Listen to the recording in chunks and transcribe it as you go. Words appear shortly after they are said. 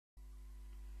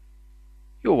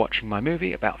You're watching my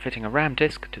movie about fitting a RAM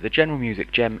disk to the General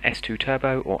Music GEM S2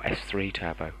 Turbo or S3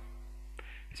 Turbo.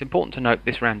 It's important to note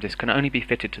this RAM disk can only be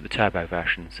fitted to the turbo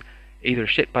versions, either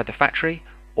shipped by the factory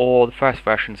or the first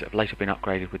versions that have later been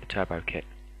upgraded with the turbo kit.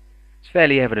 It's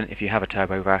fairly evident if you have a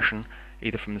turbo version,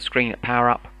 either from the screen at power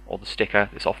up or the sticker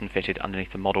that's often fitted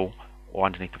underneath the model or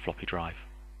underneath the floppy drive.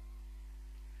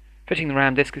 Fitting the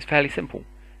RAM disk is fairly simple.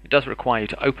 It does require you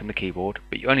to open the keyboard,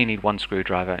 but you only need one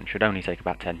screwdriver and should only take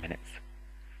about 10 minutes.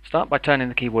 Start by turning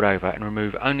the keyboard over and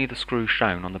remove only the screws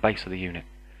shown on the base of the unit.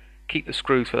 Keep the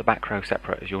screws for the back row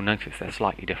separate, as you'll notice they're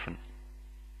slightly different.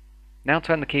 Now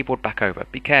turn the keyboard back over.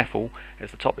 Be careful,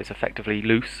 as the top is effectively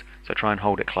loose, so try and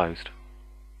hold it closed.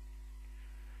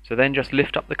 So then just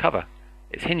lift up the cover.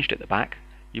 It's hinged at the back.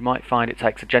 You might find it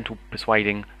takes a gentle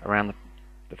persuading around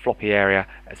the floppy area,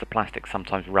 as the plastic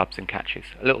sometimes rubs and catches.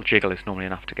 A little jiggle is normally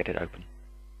enough to get it open.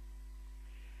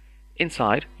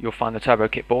 Inside, you'll find the turbo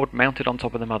kit board mounted on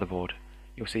top of the motherboard.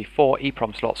 You'll see 4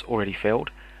 EEPROM slots already filled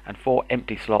and 4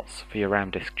 empty slots for your RAM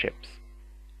disk chips.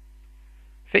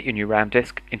 Fit your new RAM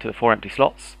disk into the 4 empty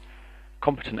slots.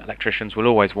 Competent electricians will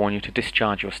always warn you to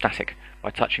discharge your static by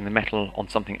touching the metal on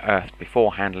something earthed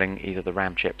before handling either the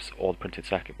RAM chips or the printed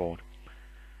circuit board.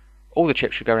 All the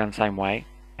chips should go around the same way.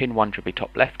 Pin 1 should be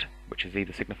top left, which is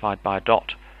either signified by a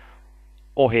dot,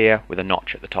 or here with a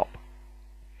notch at the top.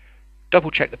 Double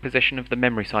check the position of the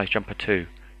memory size jumper too.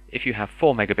 If you have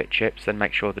 4 megabit chips, then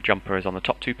make sure the jumper is on the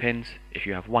top 2 pins. If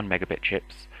you have 1 megabit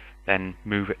chips, then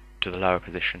move it to the lower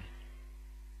position.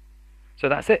 So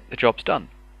that's it, the job's done.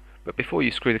 But before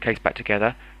you screw the case back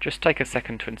together, just take a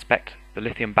second to inspect the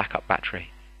lithium backup battery.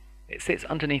 It sits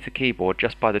underneath the keyboard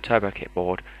just by the turbo kit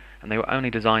board, and they were only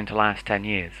designed to last 10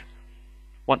 years.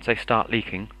 Once they start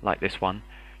leaking, like this one,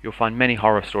 you'll find many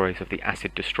horror stories of the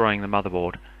acid destroying the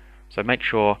motherboard, so make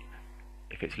sure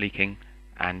if it's leaking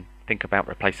and think about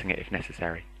replacing it if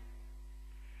necessary.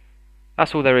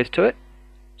 That's all there is to it,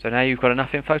 so now you've got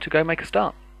enough info to go make a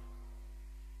start.